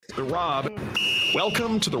The Rob.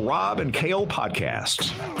 Welcome to the Rob and Kale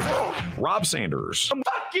podcast. Rob Sanders.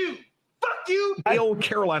 Fuck you. Fuck you. Kale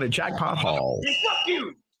Carolina Jackpot Hall. Fuck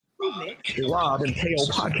you. The Rob and Kale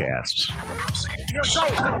podcast.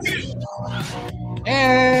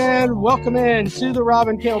 And welcome in to the Rob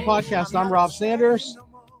and Kale podcast. I'm Rob Sanders.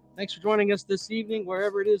 Thanks for joining us this evening,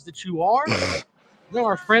 wherever it is that you are. There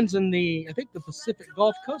are friends in the Pacific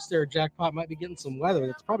Gulf Coast there. Jackpot might be getting some weather.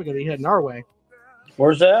 That's probably going to be heading our way.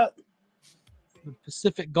 Where's that? The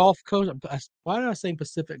Pacific Gulf Coast. Why did I say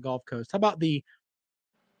Pacific Gulf Coast? How about the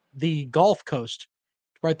Gulf Coast?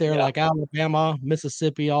 Right there, like Alabama,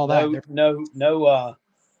 Mississippi, all that. No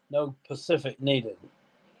Pacific needed.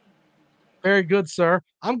 Very good, sir.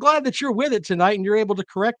 I'm glad that you're with it tonight and you're able to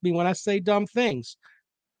correct me when I say dumb things.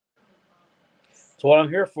 That's what I'm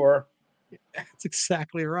here for. That's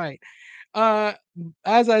exactly right. As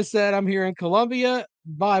I said, I'm here in Columbia.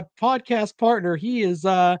 My podcast partner, he is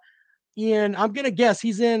in, I'm going to guess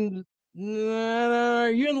he's in,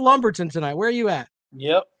 you in Lumberton tonight. Where are you at?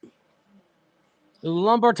 Yep.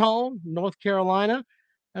 Lumberton, North Carolina.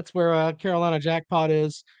 That's where Carolina Jackpot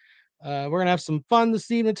is. We're going to have some fun this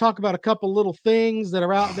evening, talk about a couple little things that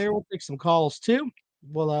are out there. We'll take some calls too.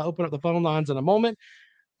 We'll open up the phone lines in a moment.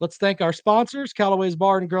 Let's thank our sponsors, Callaway's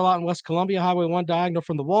Bar and Grill out in West Columbia, Highway 1 diagonal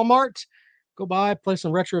from the Walmart. Go by, play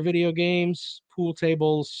some retro video games, pool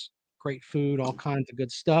tables, great food, all kinds of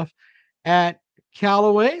good stuff at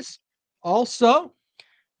Callaway's. Also,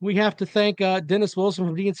 we have to thank Dennis Wilson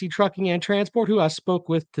from DNC Trucking and Transport, who I spoke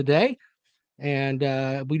with today. And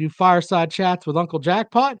we do fireside chats with Uncle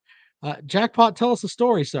Jackpot. Jackpot, tell us a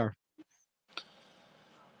story, sir.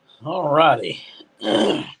 All righty.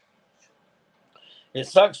 It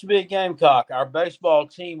sucks to be a Gamecock. Our baseball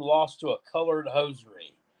team lost to a colored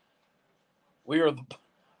hosiery. We are the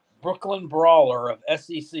Brooklyn Brawler of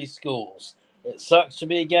SEC schools. It sucks to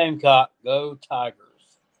be a Gamecock. Go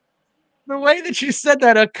Tigers. The way that you said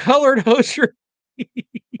that, a colored hosiery.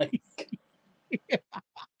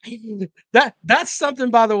 That's something,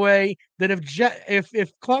 by the way, that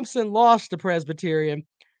if Clemson lost to Presbyterian,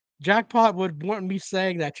 Jackpot would want me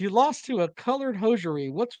saying that. You lost to a colored hosiery.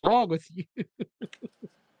 What's wrong with you?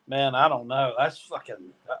 Man, I don't know. That's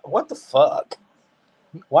fucking what the fuck?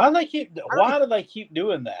 Why do they keep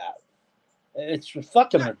doing that? It's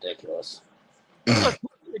fucking ridiculous. Look,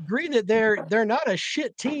 we agree that they're not a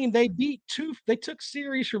shit team. They took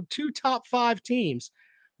series from 2 top 5 teams.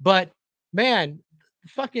 But man,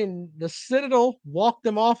 fucking the Citadel walked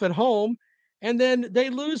them off at home. And then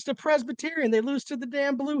they lose to Presbyterian. They lose to the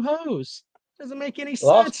damn Blue Hose. Doesn't make any sense.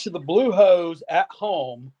 Lost to the Blue Hose at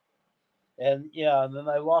home, and then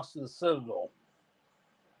they lost to the Citadel.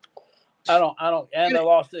 And they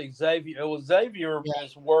lost to Xavier. Xavier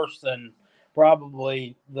was worse than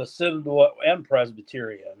probably the Citadel and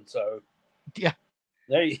Presbyterian. So yeah,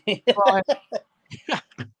 there you.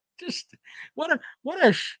 Just what a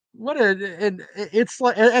and it's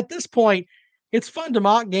like at this point. It's fun to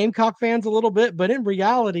mock Gamecock fans a little bit, but in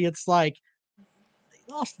reality, it's like they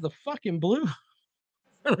lost to the fucking Blue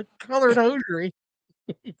colored hosiery.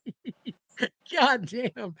 God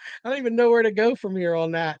damn. I don't even know where to go from here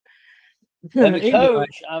on that. And the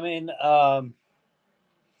coach,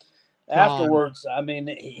 afterwards,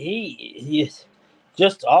 he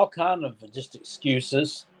just all kind of just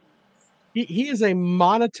excuses. He is a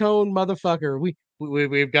monotone motherfucker.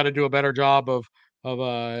 We've got to do a better job of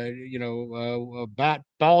bat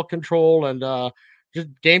ball control, and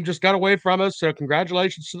game just got away from us. So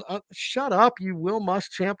congratulations. Shut up, you Will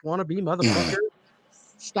Muschamp wannabe motherfucker.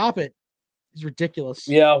 Stop it. It's ridiculous.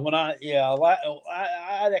 Yeah,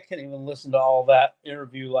 I couldn't even listen to all that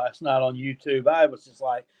interview last night on YouTube. I was just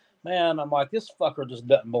like, man, I'm like, this fucker just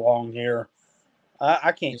doesn't belong here.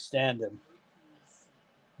 I can't stand him.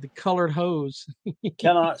 The colored hose.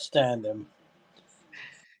 Cannot stand him.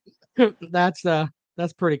 That's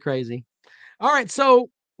pretty crazy. All right, so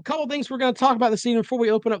a couple things we're going to talk about this evening before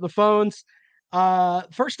we open up the phones.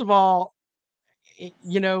 First of all,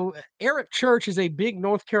 Eric Church is a big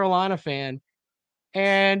North Carolina fan,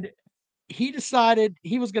 and he decided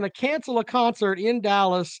he was going to cancel a concert in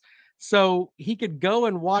Dallas so he could go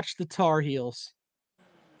and watch the Tar Heels.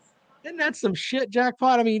 Isn't that some shit,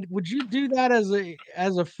 Jackpot? I mean, would you do that as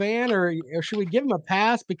a fan, or should we give him a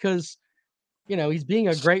pass because he's being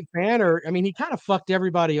a great fan? Or I mean, he kind of fucked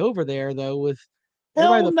everybody over there though with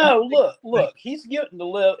hell no. Look, he's getting to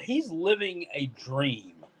live. He's living a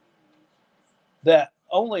dream that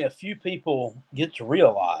only a few people get to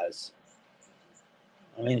realize.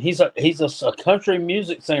 I mean, he's a country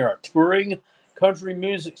music singer, a touring country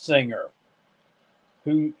music singer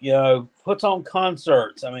who puts on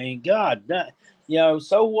concerts. I mean, God,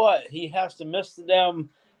 So what? He has to miss the damn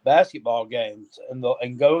basketball games and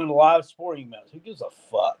go into live sporting events. Who gives a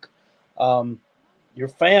fuck? Your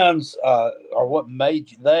fans are what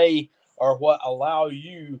made you. They are what allow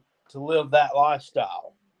you to live that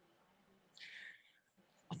lifestyle.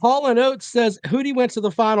 Hall and Oates says Hootie went to the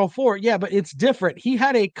Final Four. Yeah, but it's different. He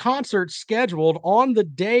had a concert scheduled on the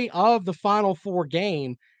day of the Final Four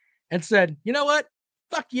game and said, you know what?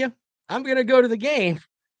 Fuck you. I'm going to go to the game.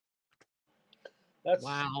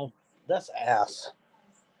 Wow. That's ass.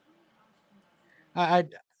 I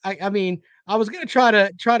mean, I was going to try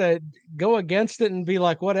to go against it and be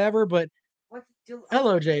like, whatever, but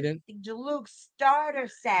hello, Jaden. Duluth starter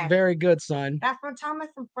set. Very good, son. That's from Thomas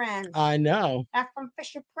and Friends. I know. That's from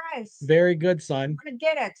Fisher Price. Very good, son. I'm gonna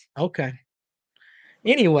get it. Okay.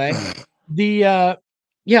 Anyway, I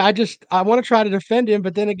want to try to defend him,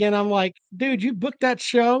 but then again, I'm like, dude, you booked that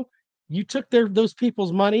show, you took those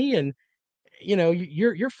people's money, and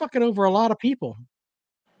you're fucking over a lot of people.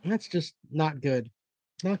 That's just not good.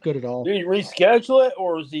 Not good at all. Did he reschedule it,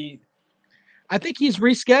 or is he? I think he's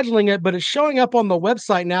rescheduling it, but it's showing up on the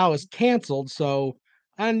website now as canceled. So,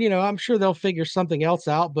 and I'm sure they'll figure something else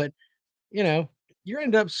out. But you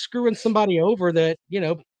end up screwing somebody over that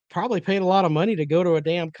probably paid a lot of money to go to a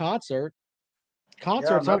damn concert.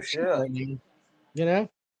 Concerts aren't cheap right now.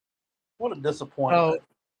 What a disappointment.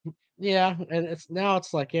 Oh, yeah, and it's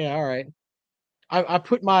like, yeah, all right. I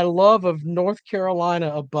put my love of North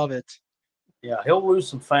Carolina above it. Yeah, he'll lose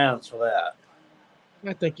some fans for that.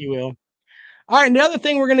 I think he will. All right, the other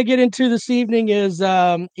thing we're going to get into this evening is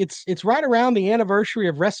it's right around the anniversary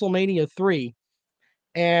of WrestleMania 3.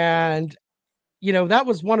 And that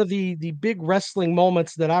was one of the big wrestling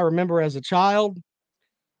moments that I remember as a child.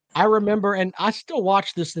 I remember, and I still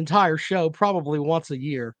watch this entire show probably once a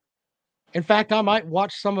year. In fact, I might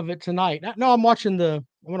watch some of it tonight. No, I'm going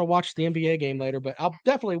to watch the NBA game later, but I'll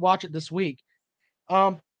definitely watch it this week.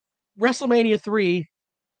 WrestleMania 3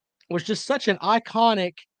 was just such an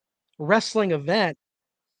iconic wrestling event.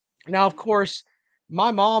 Now, of course,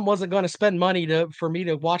 my mom wasn't going to spend money for me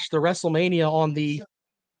to watch the WrestleMania on the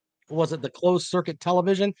closed circuit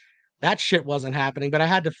television. That shit wasn't happening, but I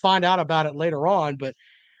had to find out about it later on. But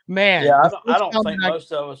man, yeah, I don't think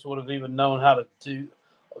most of us would have even known how to do.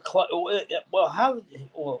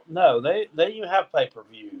 No, they even have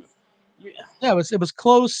pay-per-view. Yeah, it was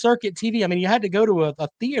closed circuit TV. I mean, you had to go to a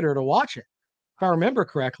theater to watch it, if I remember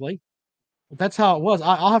correctly. That's how it was.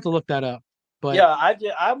 I'll have to look that up. But yeah, I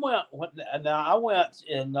did. I went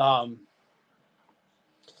in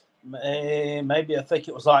maybe I think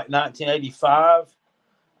it was like 1985.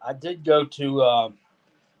 I did go to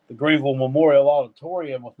the Greenville Memorial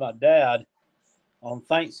Auditorium with my dad on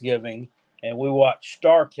Thanksgiving, and we watched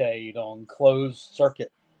Starrcade on closed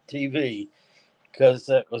circuit TV because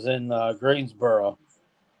it was in Greensboro.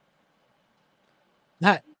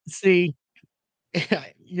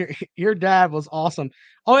 Your dad was awesome.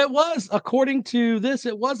 Oh, it was, according to this,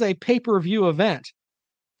 it was a pay-per-view event,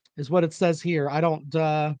 is what it says here. I don't,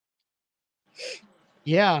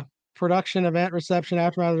 production event, reception,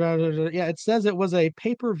 aftermath. Yeah, it says it was a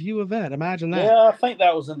pay-per-view event. Imagine that. Yeah, I think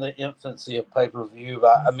that was in the infancy of pay-per-view.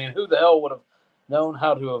 I mean, who the hell would have known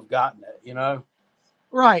how to have gotten it,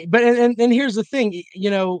 Right. But, and here's the thing,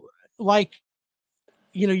 you'd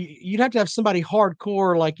have to have somebody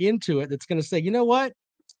hardcore into it that's going to say, you know what?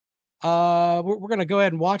 We're going to go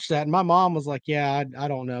ahead and watch that. And my mom was like, yeah, I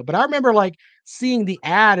don't know. But I remember seeing the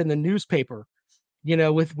ad in the newspaper,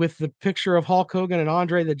 with the picture of Hulk Hogan and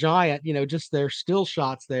Andre the Giant, just their still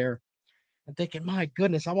shots there, and thinking, my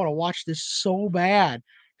goodness, I want to watch this so bad,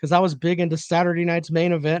 because I was big into Saturday Night's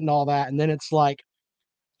Main Event and all that. And then it's like,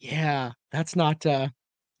 yeah, that's not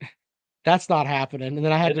happening. And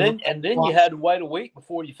then I had then you had to wait a week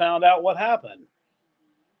before you found out what happened.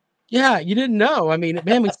 Yeah, you didn't know. I mean,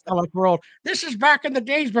 man, we sound like we're old. This is back in the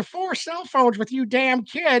days before cell phones with you damn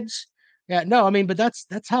kids. Yeah, no, I mean, but that's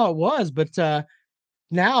how it was. But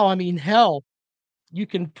now, I mean, hell, you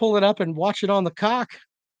can pull it up and watch it on the cock,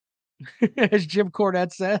 as Jim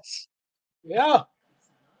Cornette says. Yeah.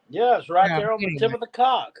 Yeah, it's right there on the tip of the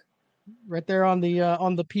cock. Right there on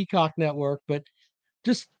the Peacock network. But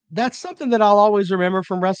just that's something that I'll always remember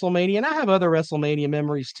from WrestleMania, and I have other WrestleMania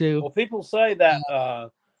memories too. Well, people say that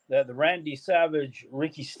that the Randy Savage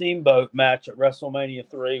Ricky Steamboat match at WrestleMania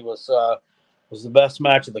 3 was the best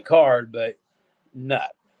match of the card, but no,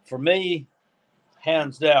 for me,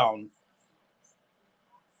 hands down,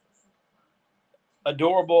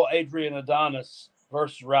 adorable Adrian Adonis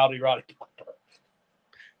versus Roddy Piper.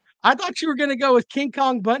 I thought you were going to go with King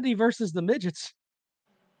Kong Bundy versus the midgets.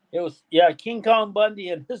 It was, King Kong Bundy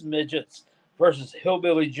and his midgets versus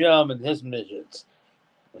Hillbilly Jim and his midgets.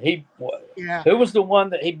 Yeah. Who was the one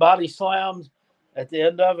that he body slammed at the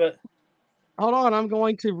end of it? Hold on, I'm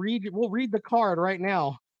going to read. We'll read the card right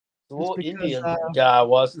now. The Just little because, Indian guy,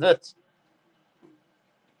 wasn't it?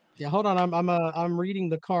 Yeah, hold on. I'm reading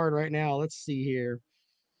the card right now. Let's see here.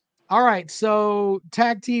 All right, so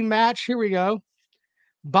tag team match. Here we go.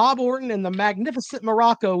 Bob Orton and the Magnificent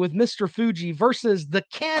Morocco with Mr. Fuji versus the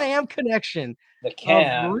Can-Am Connection The of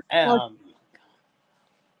Can Rick Am.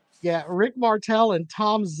 Rick Martel and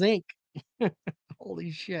Tom Zink.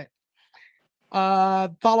 Holy shit.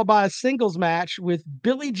 Followed by a singles match with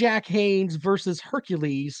Billy Jack Haynes versus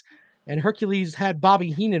Hercules, and Hercules had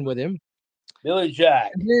Bobby Heenan with him. Billy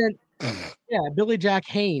Jack. And then, yeah, Billy Jack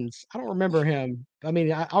Haynes. I don't remember him. I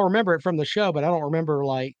mean, I'll remember it from the show, but I don't remember,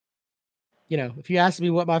 like, if you asked me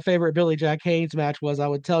what my favorite Billy Jack Haynes match was, I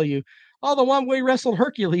would tell you, oh, the one where he wrestled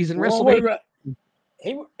Hercules in Well, WrestleMania.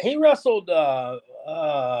 he wrestled.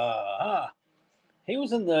 He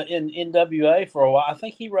was in NWA for a while. I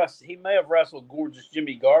think he may have wrestled Gorgeous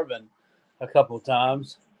Jimmy Garvin a couple of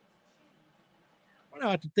times. I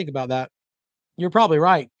don't have to think about that. You're probably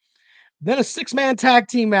right. Then a 6-man tag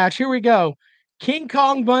team match. Here we go. King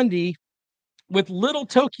Kong Bundy with Little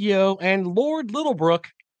Tokyo and Lord Littlebrook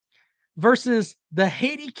versus the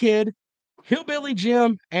Haiti Kid, Hillbilly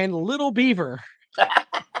Jim, and Little Beaver.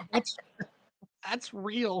 That's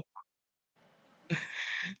real.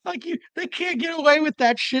 Like, they can't get away with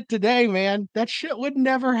that shit today, man. That shit would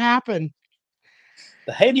never happen.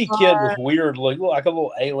 The Haiti Kid was weird, like a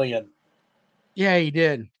little alien. Yeah, he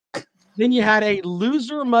did. Then you had a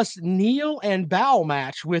loser must kneel and bow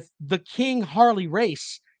match with the King Harley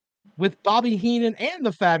Race, with Bobby Heenan and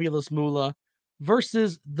the Fabulous Moolah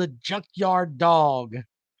versus the Junkyard Dog.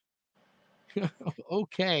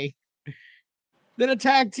 Okay. Then a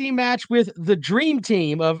tag team match with the Dream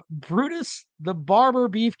Team of Brutus the Barber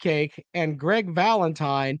Beefcake and Greg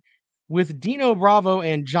Valentine, with Dino Bravo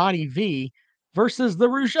and Johnny V versus the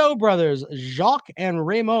Rougeau brothers, Jacques and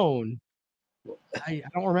Raymond. I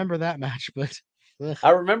don't remember that match, but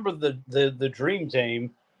I remember the Dream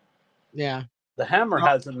Team. Yeah. The Hammer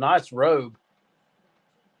has a nice robe.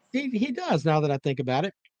 He does, now that I think about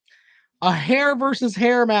it. A hair versus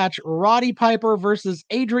hair match, Roddy Piper versus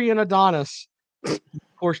Adrian Adonis. Of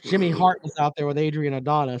course, Jimmy Hart was out there with Adrian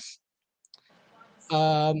Adonis.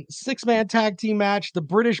 6-man tag team match, the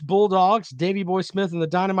British Bulldogs, Davey Boy Smith and the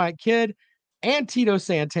Dynamite Kid, and Tito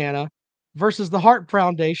Santana versus the Hart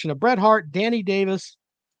Foundation of Bret Hart, Danny Davis,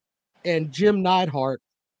 and Jim Neidhart.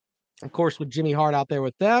 Of course, with Jimmy Hart out there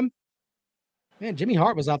with them. Man, Jimmy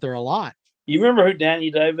Hart was out there a lot. You remember who Danny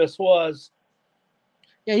Davis was?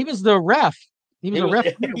 Yeah, he was the ref. He was a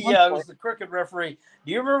referee. Yeah, he was the crooked referee.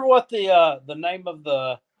 Do you remember what the name of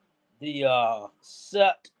the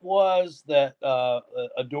set was that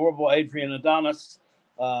adorable Adrian Adonis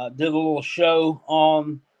did a little show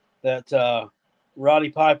on that Roddy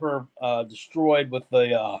Piper destroyed with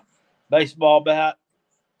the baseball bat?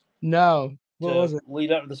 No. What was it?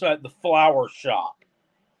 Lead up to the flower shop.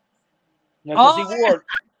 Because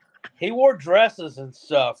he wore dresses and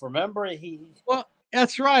stuff. Remember Well,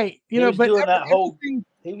 that's right. He was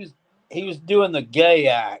doing the gay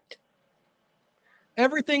act.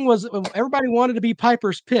 Everything was, everybody wanted to be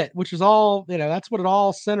Piper's Pit, which is all, that's what it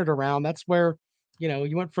all centered around. That's where,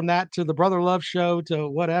 you went from that to the Brother Love show to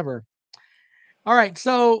whatever. All right.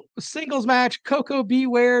 So singles match, Coco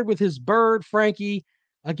Beware with his bird, Frankie,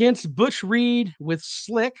 against Butch Reed with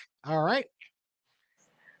Slick. All right.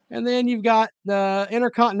 And then you've got the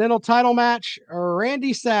Intercontinental title match,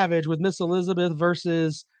 Randy Savage with Miss Elizabeth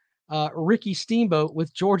versus Ricky Steamboat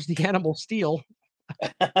with George the Animal Steel.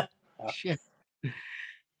 Shit.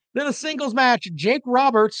 Then a singles match, Jake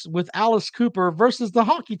Roberts with Alice Cooper versus the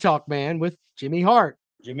Honky Tonk Man with Jimmy Hart.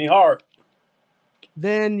 Jimmy Hart.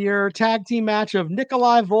 Then your tag team match of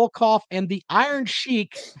Nikolai Volkov and the Iron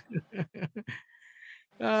Sheik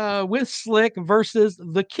with Slick versus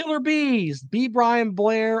the Killer Bees, B. Brian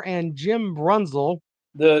Blair and Jim Brunzel.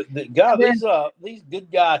 The guy, these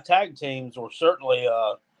good guy tag teams were certainly.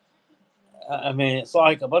 I mean, it's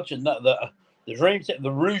like a bunch of the Dream, the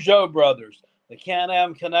Rougeau brothers, the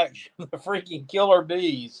Can-Am Connection, the freaking Killer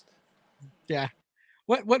Bees. Yeah,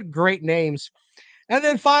 what great names! And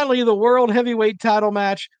then finally, the World Heavyweight title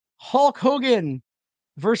match, Hulk Hogan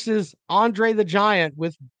versus Andre the Giant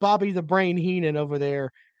with Bobby the Brain Heenan over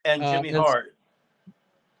there. And Jimmy Hart.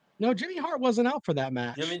 No, Jimmy Hart wasn't out for that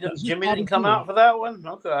match. Jimmy didn't come out for that one?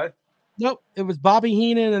 Okay. Nope, it was Bobby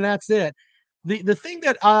Heenan, and that's it. The thing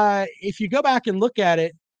that, if you go back and look at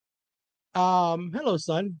it, hello,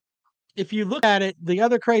 son. If you look at it, the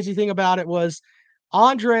other crazy thing about it was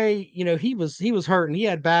Andre, he was hurting. He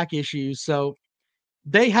had back issues, so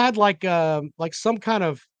they had like some kind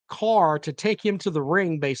of car to take him to the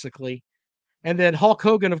ring, basically. And then Hulk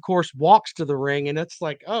Hogan, of course, walks to the ring, and it's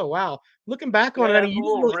like, oh wow. Looking back on it, I Yeah, mean, the you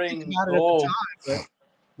didn't little really think ring, about it at the time,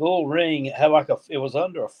 the little ring had like it was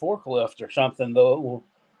under a forklift or something. The little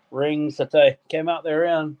rings that they came out there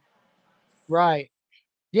in. right?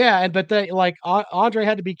 Yeah, and but they like Andre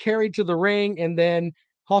had to be carried to the ring, and then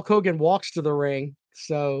Hulk Hogan walks to the ring.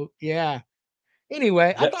 So yeah.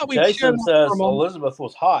 Anyway, I thought we'd share Jason that for a says moment. Elizabeth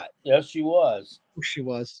was hot. Yes, she was. She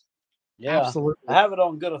was Yeah, I absolutely. have it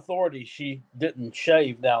on good authority. She didn't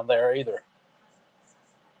shave down there either.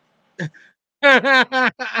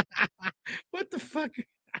 What the fuck?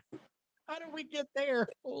 How did we get there?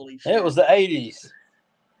 Holy It shit! was the 80s.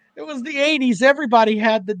 It was the 80s. Everybody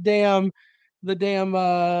had the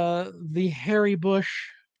hairy bush.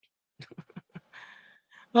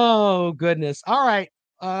 Oh goodness. All right.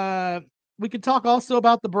 We could talk also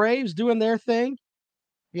about the Braves doing their thing.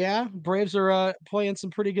 Yeah, Braves are playing some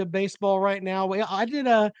pretty good baseball right now. Well, I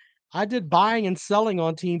did buying and selling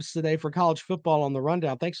on teams today for college football on the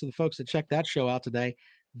rundown. Thanks to the folks that checked that show out today.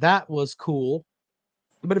 That was cool.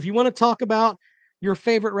 But if you want to talk about your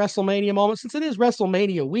favorite WrestleMania moment, since it is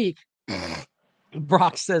WrestleMania week,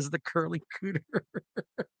 Brock says the curly cooter.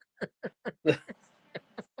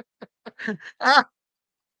 Ah,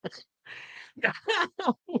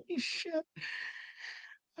 holy shit.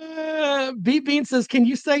 B Bean says, "Can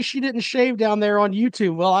you say she didn't shave down there on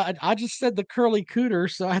YouTube?" Well, I just said the curly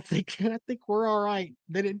cooter, so I think we're all right.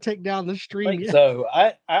 They didn't take down the I stream think yet. so.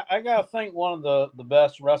 I gotta think one of the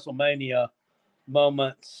best WrestleMania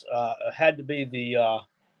moments had to be the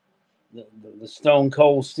Stone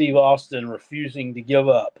Cold Steve Austin refusing to give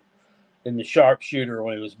up in the sharpshooter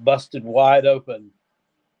when he was busted wide open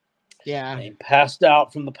Yeah, and passed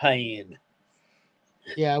out from the pain.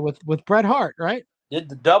 yeah, with Bret Hart, right? Did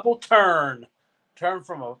the double turn, Yeah.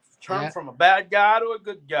 from a bad guy to a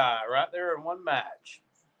good guy right there in one match.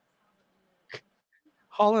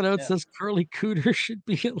 Hall and Oates Yeah, says curly cooter should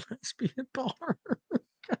be a lesbian bar.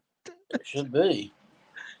 it should be.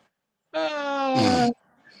 Uh,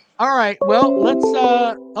 all right. Well, let's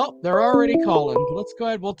oh, they're already calling. Let's go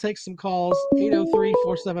ahead. We'll take some calls.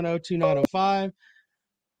 803-470-2905.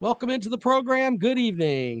 Welcome into the program. Good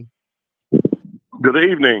evening. Good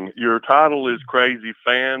evening. Your title is Crazy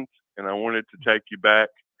Fans, and I wanted to take you back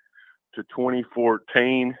to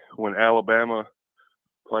 2014 when Alabama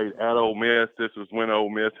played at Ole Miss. This was when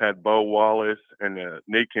Ole Miss had Bo Wallace and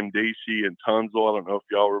Nick Mdici and Tunzel. I don't know if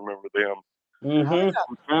y'all remember them. Mm-hmm.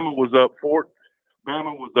 Bama was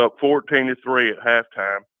up 14-3 at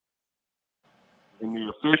halftime, and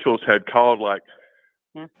the officials had called like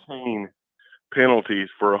 15 penalties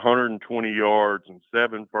for 120 yards and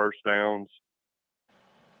 7 first downs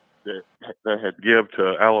that they had give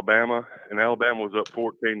to Alabama, and Alabama was up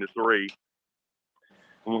 14-3.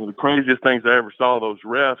 And one of the craziest things I ever saw, those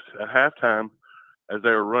refs at halftime, as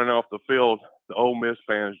they were running off the field, the Ole Miss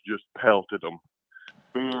fans just pelted them.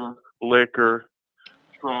 Beer, liquor,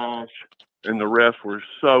 trash, and the refs were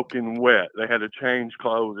soaking wet. They had to change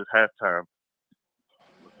clothes at halftime.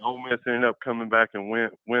 Ole Miss ended up coming back and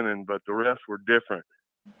winning, but the refs were different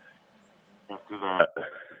after that.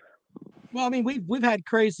 Well, I mean, we've had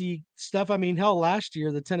crazy stuff. I mean, hell, last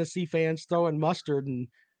year the Tennessee fans throwing mustard and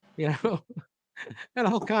you know and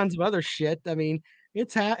all kinds of other shit. I mean,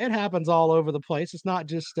 it happens all over the place. It's not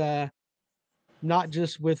just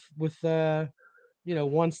with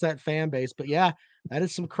one set fan base, but yeah, that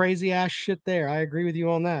is some crazy ass shit there. I agree with you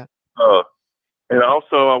on that. And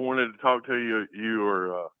also, I wanted to talk to you. You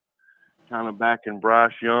were kind of backing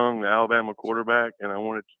Bryce Young, the Alabama quarterback, and I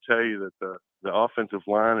wanted to tell you that the offensive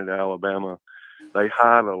line at Alabama, they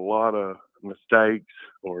hide a lot of mistakes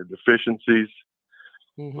or deficiencies.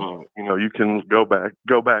 Mhm. You can go back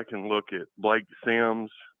and look at Blake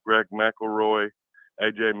Sims, Greg McElroy,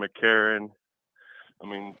 AJ McCarron. I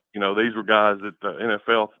mean, these were guys that the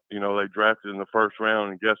NFL, they drafted in the first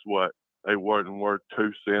round, and guess what? They wasn't worth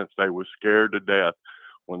 2 cents. They was scared to death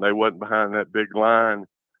when they wasn't behind that big line.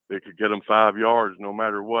 They could get them 5 yards no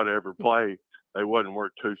matter what every play. They wasn't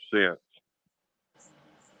worth 2 cents.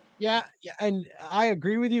 Yeah, and I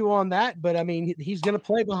agree with you on that, but I mean, he's going to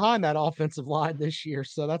play behind that offensive line this year,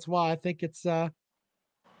 so that's why I think it's yeah,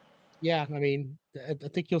 I mean, I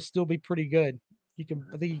think he'll still be pretty good. I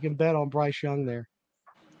think you can bet on Bryce Young there.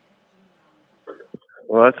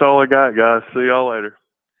 Well, that's all I got, guys. See y'all later.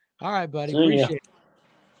 All right, buddy. See ya. Appreciate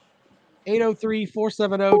it.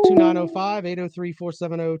 803-470-2905,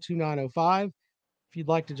 803-470-2905. If you'd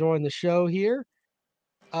like to join the show here.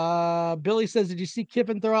 Billy says, did you see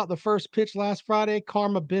Kiffin throw out the first pitch last Friday?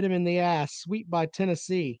 Karma bit him in the ass. Sweep by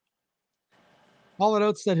Tennessee. Paula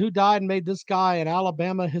Notes said, "Who died and made this guy an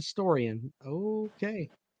Alabama historian?"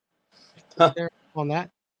 Okay, there on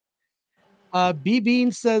that. B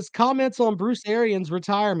Bean says comments on Bruce Arians'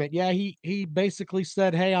 retirement. Yeah, he basically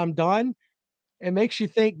said, "Hey, I'm done." It makes you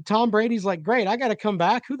think Tom Brady's like, "Great, I got to come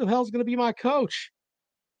back. Who the hell's going to be my coach?"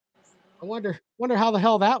 I wonder how the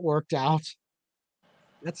hell that worked out.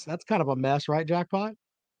 That's kind of a mess, right, Jackpot?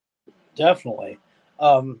 Definitely.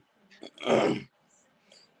 Yep.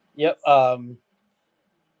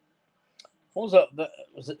 What was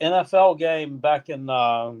was the NFL game back in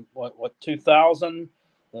what 2000?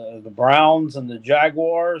 The Browns and the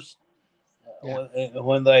Jaguars. Yeah.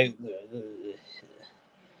 When they,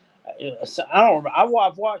 I don't remember.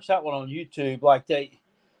 I've watched that one on YouTube. Like the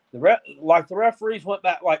referees went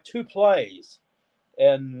back like 2 plays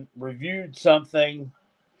and reviewed something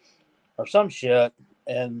or some shit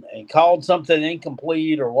and called something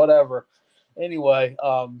incomplete or whatever. Anyway,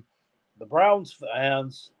 the Browns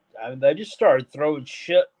fans, I mean, they just started throwing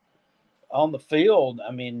shit on the field.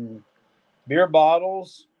 I mean, beer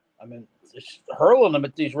bottles. I mean, just hurling them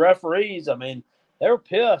at these referees. I mean, they were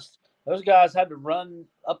pissed. Those guys had to run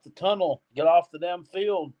up the tunnel, get off the damn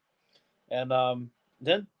field. And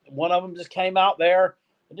then one of them just came out there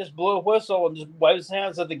and just blew a whistle and just waved his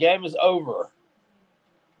hands that the game is over.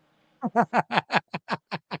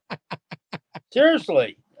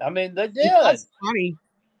 Seriously. I mean, they did. That's funny.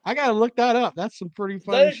 I got to look that up. That's some pretty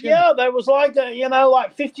funny shit. Yeah, there was like,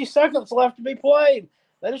 like 50 seconds left to be played.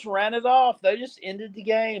 They just ran it off. They just ended the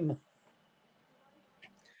game.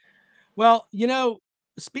 Well,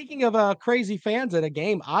 speaking of crazy fans at a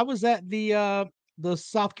game, I was at the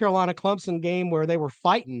South Carolina Clemson game where they were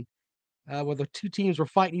fighting, where the two teams were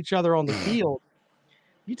fighting each other on the field.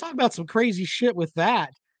 You talk about some crazy shit with that.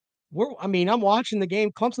 I'm watching the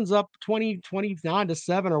game. Clemson's up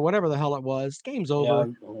 29-7 or whatever the hell it was. Game's over.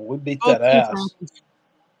 Yeah, we beat Both that teams ass.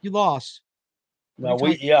 You lost. No,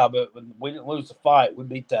 but we didn't lose the fight. We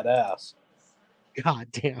beat that ass. God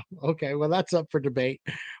damn. Okay, well that's up for debate.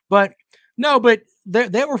 But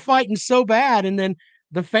they were fighting so bad, and then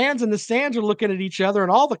the fans in the stands are looking at each other, and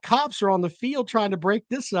all the cops are on the field trying to break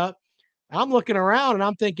this up. I'm looking around and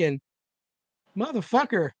I'm thinking,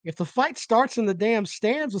 motherfucker, if the fight starts in the damn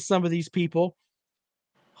stands with some of these people,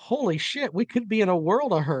 holy shit, we could be in a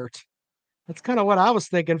world of hurt. That's kind of what I was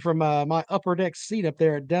thinking from my upper deck seat up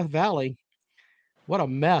there at Death Valley. What a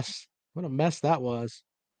mess. What a mess that was.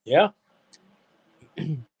 Yeah.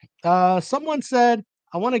 Someone said,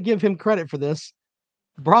 I want to give him credit for this.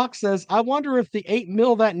 Brock says, I wonder if the $8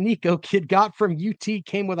 million that Nico kid got from UT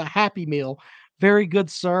came with a Happy Meal. Very good,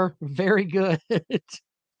 sir. Very good.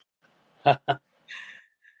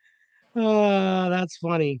 That's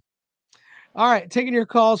funny. All right, taking your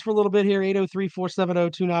calls for a little bit here,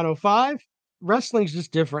 803-470-2905. Wrestling's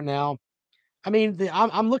just different now. I mean,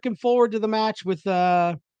 I'm looking forward to the match with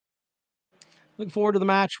Roman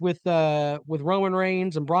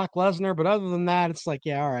Reigns and Brock Lesnar, but other than that, it's like,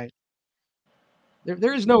 yeah, all right.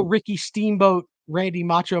 There is no Ricky Steamboat, Randy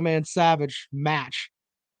Macho Man Savage match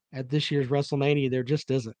at this year's WrestleMania. There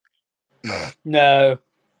just isn't. No.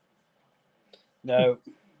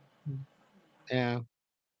 Yeah.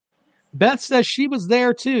 Beth says she was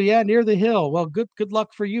there too. Yeah, near the hill. Well, good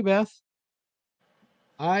luck for you, Beth.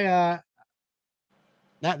 Were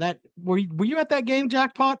you at that game,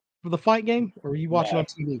 Jackpot, for the fight game, or were you watching on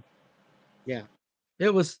TV? Yeah.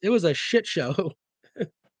 It was a shit show.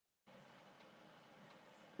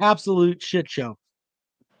 Absolute shit show.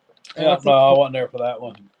 Yeah, no, I wasn't there for that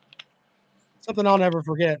one. Something I'll never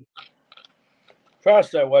forget. Try to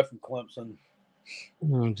stay away from Clemson.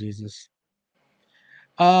 Oh, Jesus.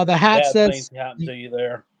 The hat Bad says things happen to you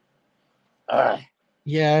there.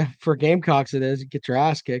 Yeah, for Gamecocks it is. You get your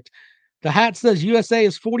ass kicked. The hat says USA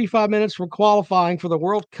is 45 minutes from qualifying for the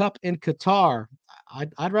World Cup in Qatar.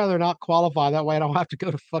 I'd rather not qualify. That way I don't have to go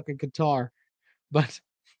to fucking Qatar. But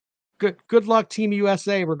good luck, Team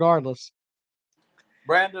USA, regardless.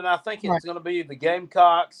 Brandon, I think it's going to be the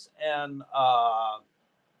Gamecocks and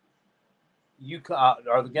UConn,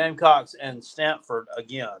 or the Gamecocks and Stanford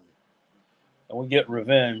again. And we get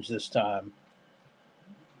revenge this time.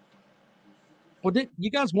 Well, you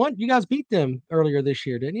guys beat them earlier this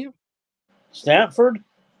year, didn't you? Stanford?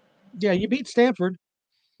 Yeah, you beat Stanford.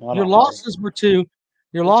 Your losses were to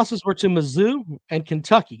Mizzou and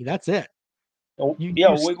Kentucky. That's it. We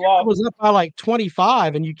lost. Was up by like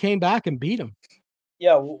 25, and you came back and beat them.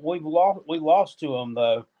 Yeah, we lost to them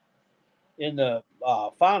though in the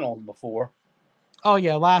final before. Oh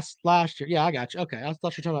yeah, last year. Yeah, I got you. Okay, I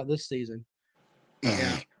thought you were talking about this season.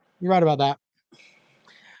 Yeah, you're right about that.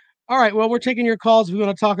 All right. Well, we're taking your calls. If you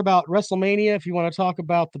want to talk about WrestleMania, if you want to talk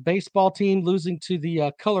about the baseball team losing to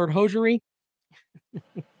the colored hosiery.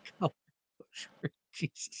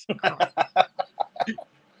 Jesus Christ.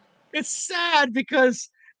 It's sad because,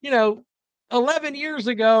 11 years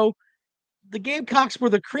ago, the Gamecocks were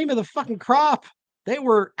the cream of the fucking crop. They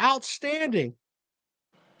were outstanding.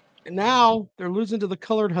 And now they're losing to the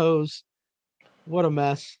colored hose. What a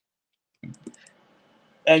mess.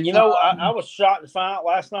 And I was shocked to find out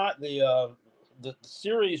last night the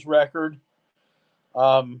series record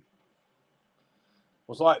was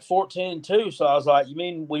like 14-2. So I was like, you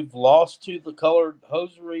mean we've lost to the colored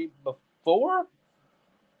hosiery before?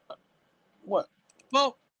 What?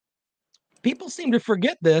 Well, people seem to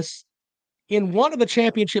forget this. In one of the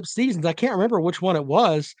championship seasons, I can't remember which one it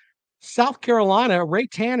was, South Carolina, Ray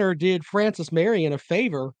Tanner did Francis Marion a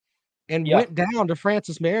favor and went down to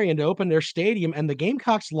Francis Marion to open their stadium, and the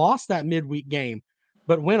Gamecocks lost that midweek game,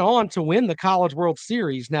 but went on to win the College World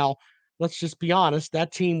Series. Now, let's just be honest,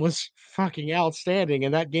 that team was fucking outstanding,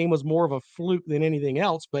 and that game was more of a fluke than anything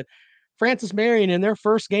else, but Francis Marion, in their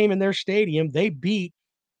first game in their stadium, they beat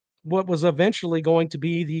what was eventually going to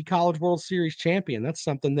be the College World Series champion. That's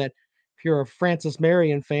something that, if you're a Francis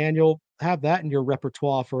Marion fan, you'll have that in your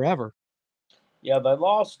repertoire forever. Yeah, they have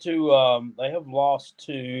lost to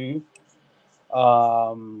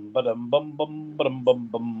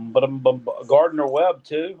Gardner Webb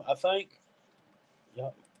too, I think.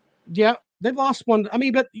 Yeah, they've lost one. I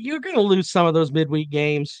mean, but you're going to lose some of those midweek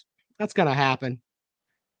games. That's going to happen.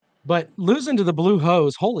 But losing to the Blue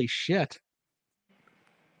Hose, holy shit.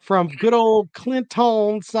 From good old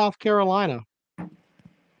Clinton, South Carolina.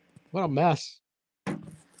 What a mess.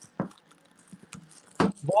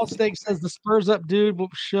 Ball Steak says the Spurs Up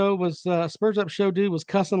show dude was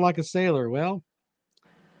cussing like a sailor. Well,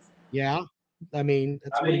 yeah. I mean,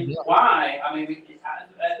 why? I mean,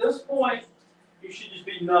 at this point, you should just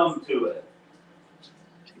be numb to it.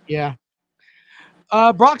 Yeah.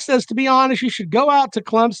 Brock says, to be honest, you should go out to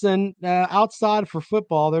Clemson outside for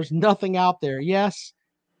football. There's nothing out there. Yes,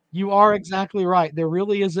 you are exactly right. There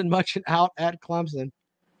really isn't much out at Clemson.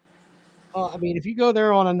 I mean, if you go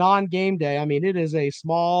there on a non-game day, I mean, it is a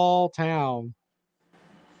small town.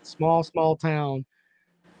 Small town.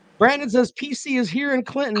 Brandon says, PC is here in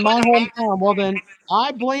Clinton, my hometown. Well, then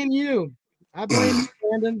I blame you. I blame you,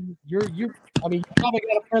 Brandon. You probably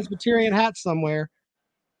got a Presbyterian hat somewhere.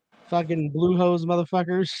 Fucking Blue Hose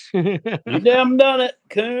motherfuckers. You damn done it,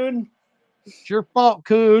 Coon. It's your fault,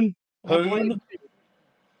 Coon. Coon.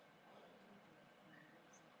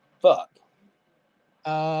 Fuck.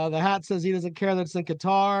 The hat says he doesn't care that it's in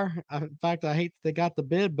Qatar. In fact, I hate that they got the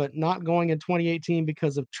bid, but not going in 2018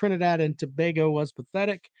 because of Trinidad and Tobago was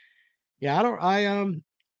pathetic. Yeah, I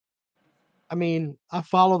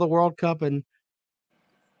follow the World Cup, and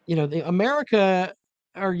the America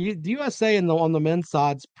or the USA on the men's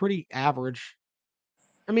side's pretty average.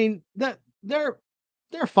 I mean, that they're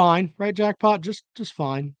fine, right, Jackpot? Just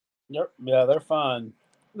fine. Yeah, they're fine.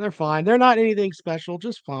 They're fine. They're not anything special,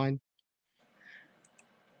 just fine.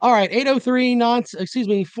 All right,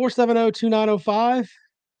 470-2905.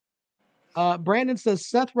 Brandon says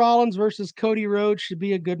Seth Rollins versus Cody Rhodes should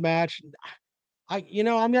be a good match.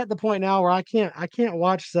 I'm at the point now where I can't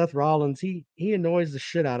watch Seth Rollins. He annoys the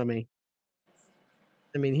shit out of me.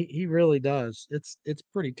 I mean, he really does. It's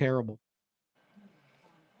pretty terrible.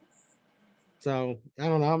 So I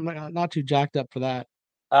don't know. I'm not too jacked up for that.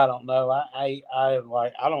 I don't know. I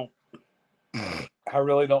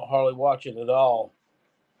really don't hardly watch it at all.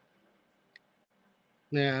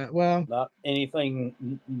 Yeah, well, not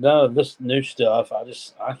anything. None of this new stuff. I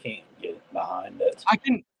can't get behind it.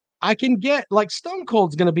 I can get, like, Stone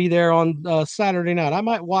Cold's going to be there on Saturday night. I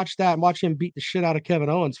might watch that and watch him beat the shit out of Kevin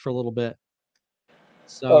Owens for a little bit.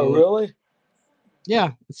 So, oh, really?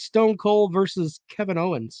 Yeah, it's Stone Cold versus Kevin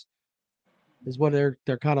Owens is what they're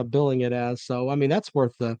kind of billing it as. So, I mean, that's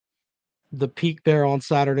worth the peak there on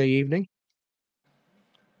Saturday evening,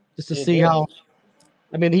 just to see how.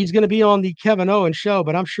 I mean, he's going to be on the Kevin Owens show,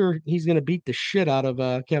 but I'm sure he's going to beat the shit out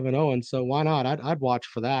of Kevin Owens. So why not? I'd watch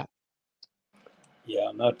for that.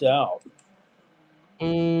 Yeah, no doubt.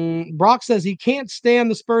 Brock says he can't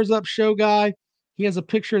stand the Spurs Up show guy. He has a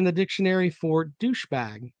picture in the dictionary for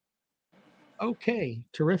douchebag. Okay,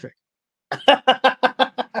 terrific.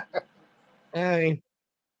 I mean,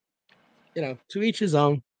 to each his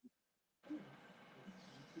own.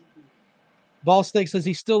 Ball Steak says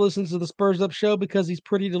he still listens to the Spurs Up show because he's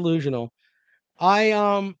pretty delusional. I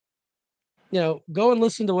go and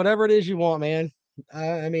listen to whatever it is you want, man.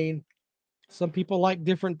 I mean, some people like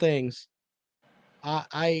different things.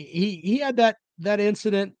 He had that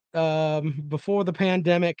incident before the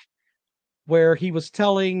pandemic where he was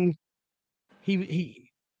telling I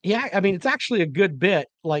mean, it's actually a good bit,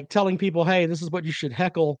 like telling people, hey, this is what you should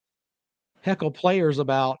heckle players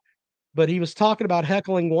about. But he was talking about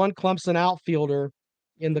heckling one Clemson outfielder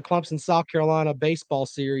in the Clemson South Carolina baseball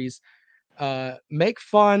series, make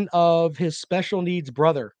fun of his special needs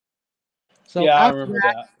brother. So Yeah, I after remember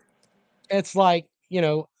that, that. it's like,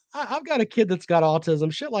 I've got a kid that's got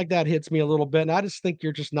autism. Shit like that hits me a little bit, and I just think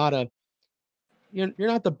you're just not you're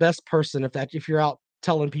not the best person if you're out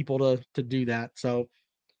telling people to do that. So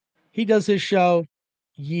he does his show.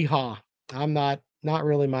 Yeehaw! I'm not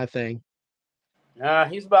really my thing.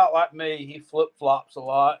 He's about like me. He flip flops a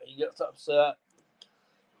lot. He gets upset.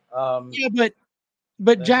 Yeah, but and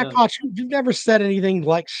then- Jackpot, you've never said anything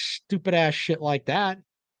like stupid ass shit like that.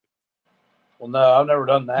 well, no, I've never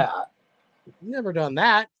done that. You've never done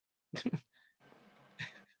that.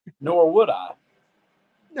 Nor would I.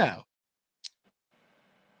 No.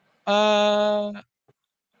 Mr.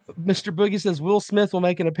 Boogie says Will Smith will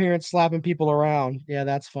make an appearance slapping people around. Yeah,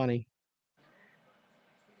 that's funny.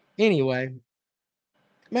 Anyway,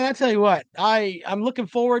 man, I tell you what, I'm looking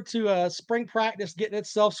forward to spring practice getting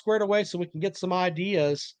itself squared away so we can get some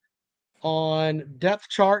ideas on depth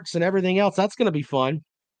charts and everything else. That's going to be fun.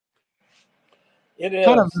 It is.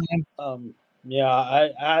 Kind of, yeah,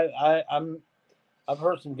 I've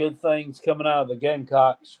heard some good things coming out of the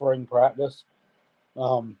Gamecock spring practice.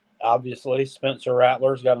 Obviously, Spencer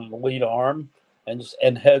Rattler's got an elite arm and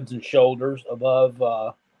heads and shoulders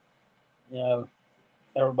above,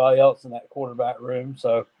 everybody else in that quarterback room.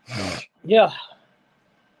 So, yeah.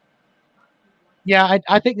 Yeah,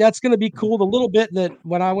 I think that's going to be cool. The little bit that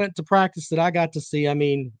when I went to practice that I got to see, I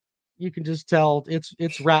mean, you can just tell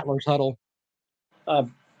it's Rattler's huddle. I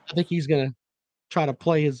think he's going to try to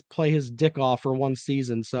play his dick off for one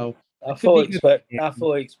season. So I fully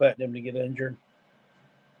expect him to get injured.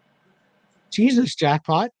 Jesus,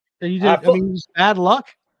 Jackpot. Just bad luck.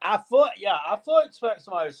 I fully expect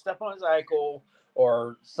somebody to step on his ankle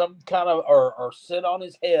or some kind of or sit on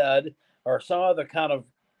his head or some other kind of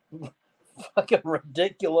fucking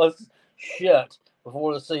ridiculous shit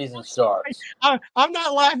before the season starts. I'm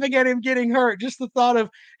not laughing at him getting hurt. Just the thought of,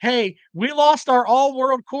 hey, we lost our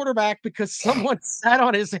all-world quarterback because someone sat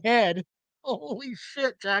on his head. Holy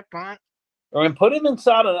shit, Jackpot. I mean, put him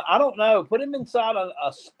inside put him inside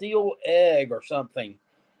a steel egg or something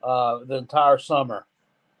the entire summer.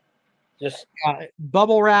 Just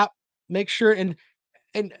bubble wrap, make sure, and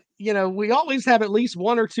we always have at least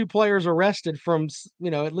one or two players arrested from,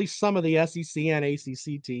 at least some of the SEC and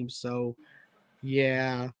ACC teams. So,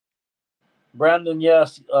 yeah. Brandon,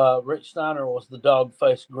 yes, Rich Steiner was the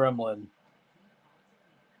dog-faced gremlin.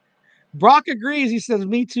 Brock agrees. He says,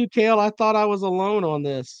 me too, Kale. I thought I was alone on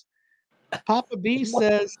this. Papa B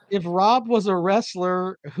says, if Rob was a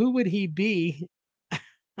wrestler, who would he be?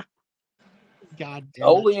 God damn it.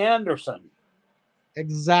 Ole Anderson.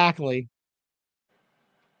 Exactly.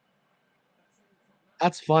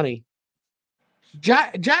 That's funny.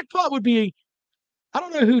 Jackpot would be, I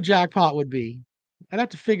don't know who Jackpot would be. I'd have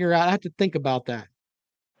to figure out, I have to think about that. I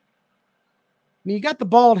mean, you got the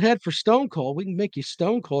bald head for Stone Cold. We can make you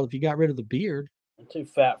Stone Cold if you got rid of the beard. I'm too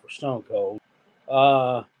fat for Stone Cold.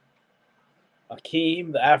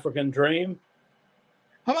 Akeem, the African Dream.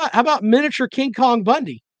 How about miniature King Kong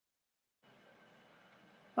Bundy?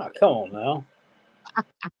 Oh, come on now.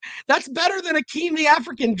 That's better than Akeem, the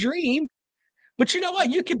African Dream. But you know what?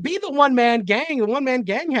 You could be the one-man gang. The one-man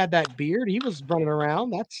gang had that beard. He was running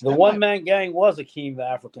around. The one-man gang was Akeem, the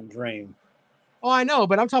African Dream. Oh, I know,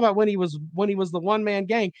 but I'm talking about when he was the one-man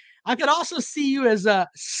gang. I could also see you as a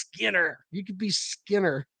Skinner. You could be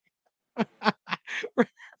Skinner.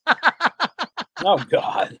 Oh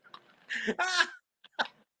God.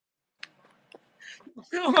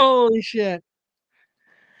 Holy shit.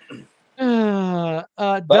 Delta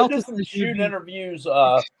some shoot interviews.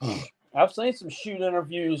 I've seen some shoot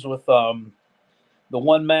interviews with the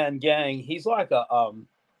one-man gang. He's like a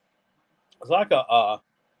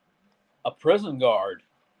prison guard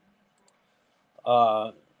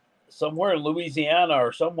somewhere in Louisiana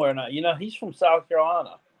or somewhere. Now, he's from South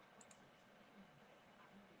Carolina.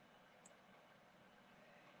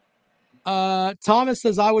 Thomas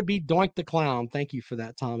says I would be Doink the Clown. Thank you for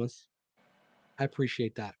that, Thomas. I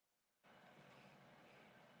appreciate that.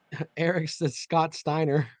 Eric says Scott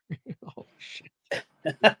Steiner. Oh shit.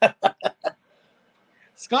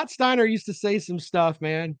 Scott Steiner used to say some stuff,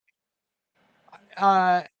 man. He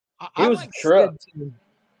was a trip.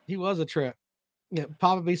 He was a trip. Yeah,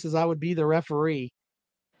 Papa B says I would be the referee.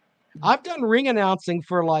 I've done ring announcing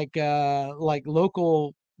for like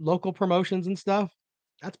local promotions and stuff.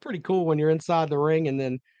 That's pretty cool when you're inside the ring and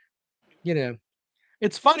then you know,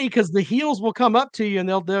 it's funny because the heels will come up to you and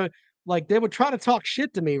they'll like they would try to talk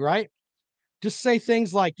shit to me, right? Just say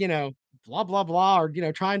things like, blah blah blah, or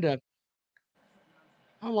trying to.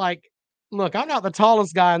 I'm like, look, I'm not the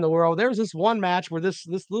tallest guy in the world. There's this one match where this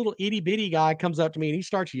little itty bitty guy comes up to me and he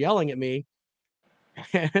starts yelling at me,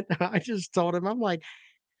 and I just told him, I'm like,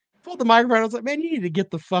 pulled the microphone. I was like, man, you need to get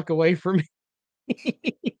the fuck away from me.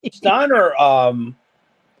 Steiner,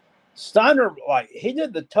 like he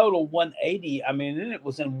did the total 180. I mean, and it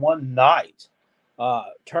was in one night.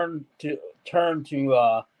 Turned into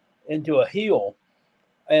a heel,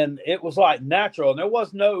 and it was like natural. And there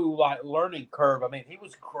was no like learning curve. I mean, he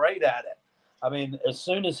was great at it. I mean, as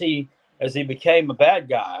soon as he became a bad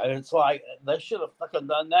guy, it's like they should have fucking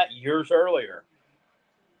done that years earlier.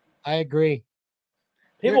 I agree.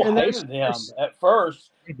 People hated him at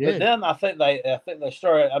first, but then I think they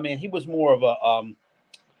started. I mean, he was more of a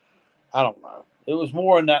I don't know. It was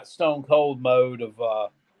more in that Stone Cold mode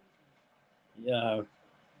of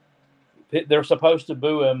they're supposed to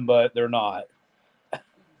boo him, but they're not.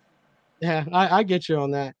 Yeah, I get you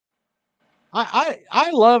on that.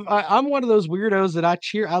 I'm one of those weirdos that I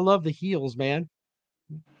love the heels, man.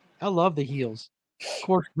 I love the heels. Of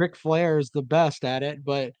course, Ric Flair is the best at it,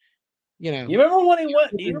 but You remember when he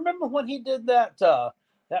went? Do you remember when he did that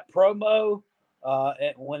promo?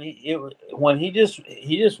 When he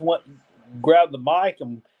just went grabbed the mic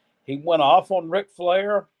and he went off on Ric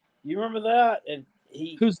Flair. You remember that? And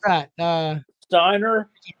who's that? Steiner.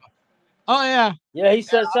 Oh yeah. Yeah, he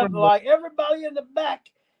said something like, "Everybody in the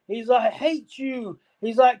back." He's like, "I hate you."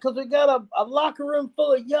 He's like, "Because we got a locker room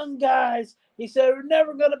full of young guys." He said, "We're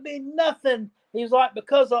never gonna be nothing." He's like,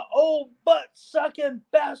 "Because of old butt-sucking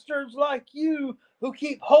bastards like you who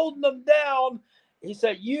keep holding them down." He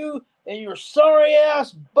said, "You and your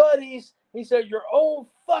sorry-ass buddies," he said, "your old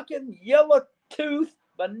fucking yellow-tooth,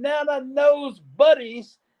 banana-nose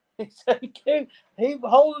buddies," he said, keep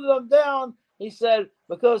holding them down. He said,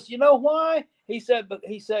 "Because you know why?" He said,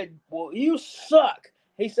 "Well, you suck."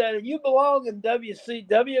 He said, "You belong in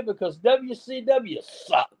WCW because WCW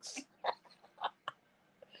sucks."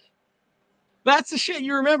 That's the shit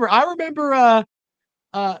you remember. I remember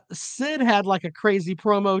Sid had like a crazy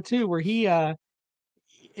promo too, where he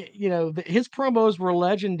his promos were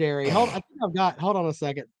legendary. Hold on a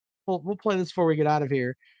second. We'll play this before we get out of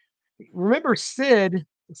here. Remember Sid?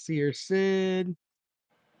 Let's see here. Sid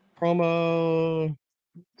promo.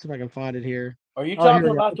 Let's see if I can find it here. Are you talking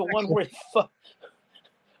about the one where he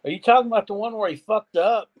Are you talking about the one where he fucked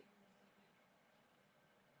up?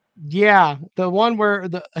 Yeah, the one where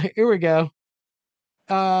here we go.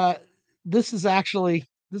 This is actually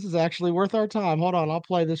worth our time. Hold on, I'll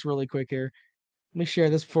play this really quick here. Let me share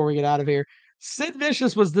this before we get out of here. Sid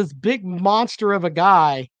Vicious was this big monster of a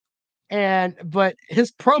guy, but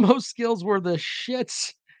his promo skills were the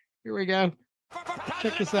shits. Here we go.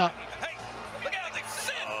 Check this out.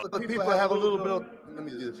 The people have a little bit of. Let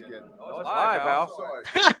me do this again. Hi, pal.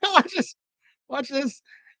 Watch this.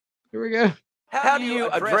 Here we go. How do you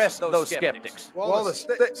address those skeptics? Well, all the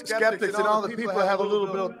skeptics and all the people have a little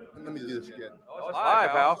bit of. Let me do this again. Hi,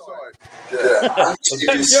 pal.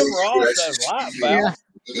 Yeah.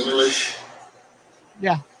 English.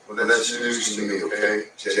 Yeah. Well, that's news to me, okay,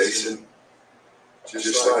 Jason?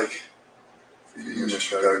 Just like you,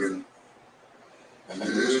 Mr. Duggan. And the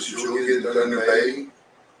news that you'll get done today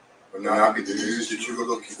will not be the news that you were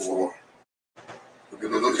looking for. We're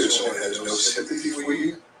going to look at someone that has no sympathy for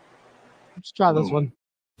you. Let's try this one.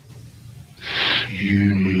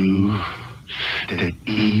 You knew that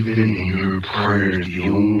even in your prayers, the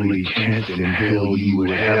only chance in hell you would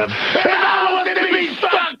have if I was to be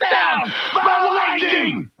struck down by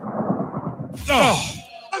lightning! Oh!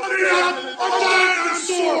 I'm a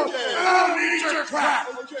sword, and I don't need your crap!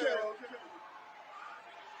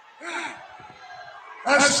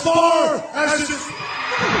 As far as this...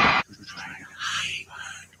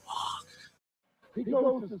 He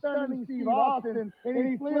goes to Stunning Steve Austin,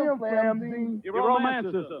 and he flim-flams him. He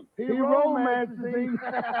romances him. He romances him.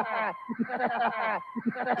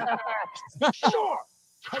 Sure!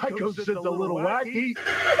 Psycho says a little wacky.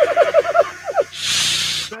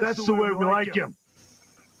 That's the way we like him.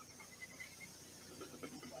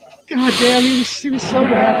 God damn, he was so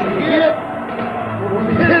bad.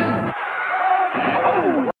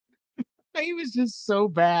 He was just so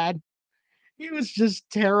bad. He was just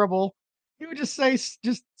terrible. He would just say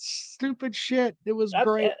just stupid shit. It was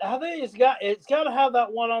great. I think it's got to have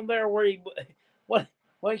that one on there where when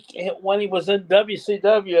he was in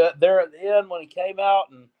WCW there at the end when he came out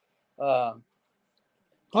and hold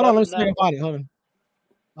on, let me see if I can find it. Hold on.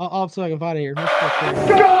 I'll see if I can find it here. Go,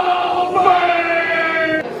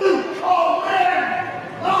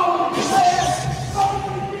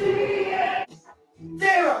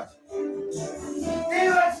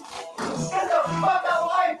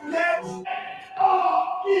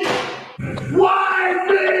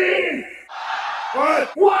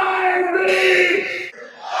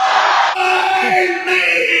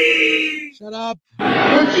 Shut up.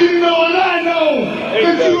 But you know and I know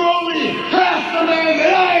that you're only half the man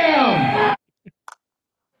that I am.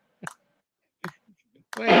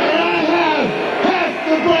 Wait. And I have half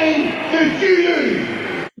the brain that you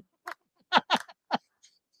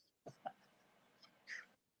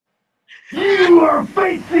do. You are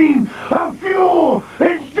facing a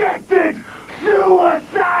fuel-injected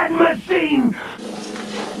suicide machine.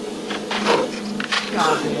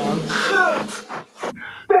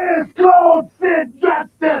 That is called Sid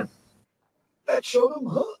Justice. That showed him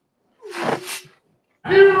hook.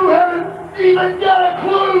 You haven't even got a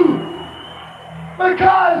clue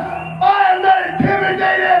because I am not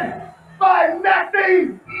intimidated by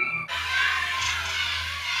nothing.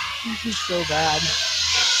 This is so bad.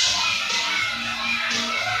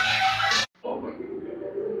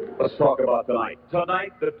 Let's talk about tonight.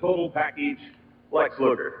 Tonight, the total package, Lex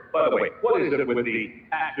Luger. By the way, what is it with the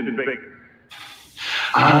action figure?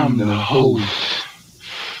 I'm the host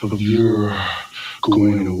of your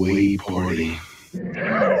going away party.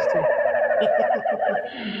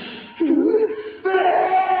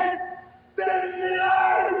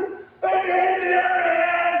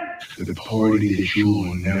 The party that you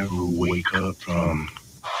will never wake up from.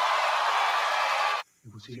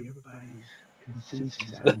 It was everybody's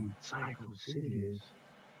consensus on Psycho City is.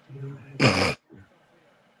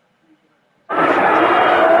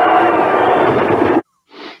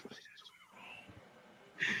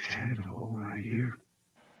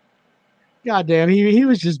 God damn, he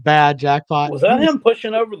was just bad, Jackpot. Was that him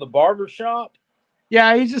pushing over the barber shop?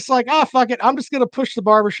 Yeah, he's just like, oh, fuck it. I'm just going to push the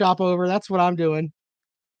barbershop over. That's what I'm doing.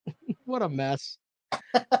 What a mess.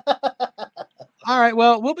 All right.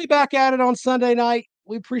 Well, we'll be back at it on Sunday night.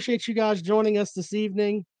 We appreciate you guys joining us this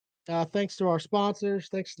evening. Thanks to our sponsors.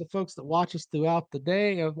 Thanks to the folks that watch us throughout the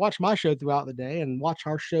day, watch my show throughout the day, and watch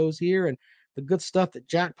our shows here and the good stuff that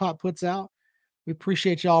Jackpot puts out. We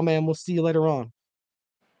appreciate y'all, man. We'll see you later on.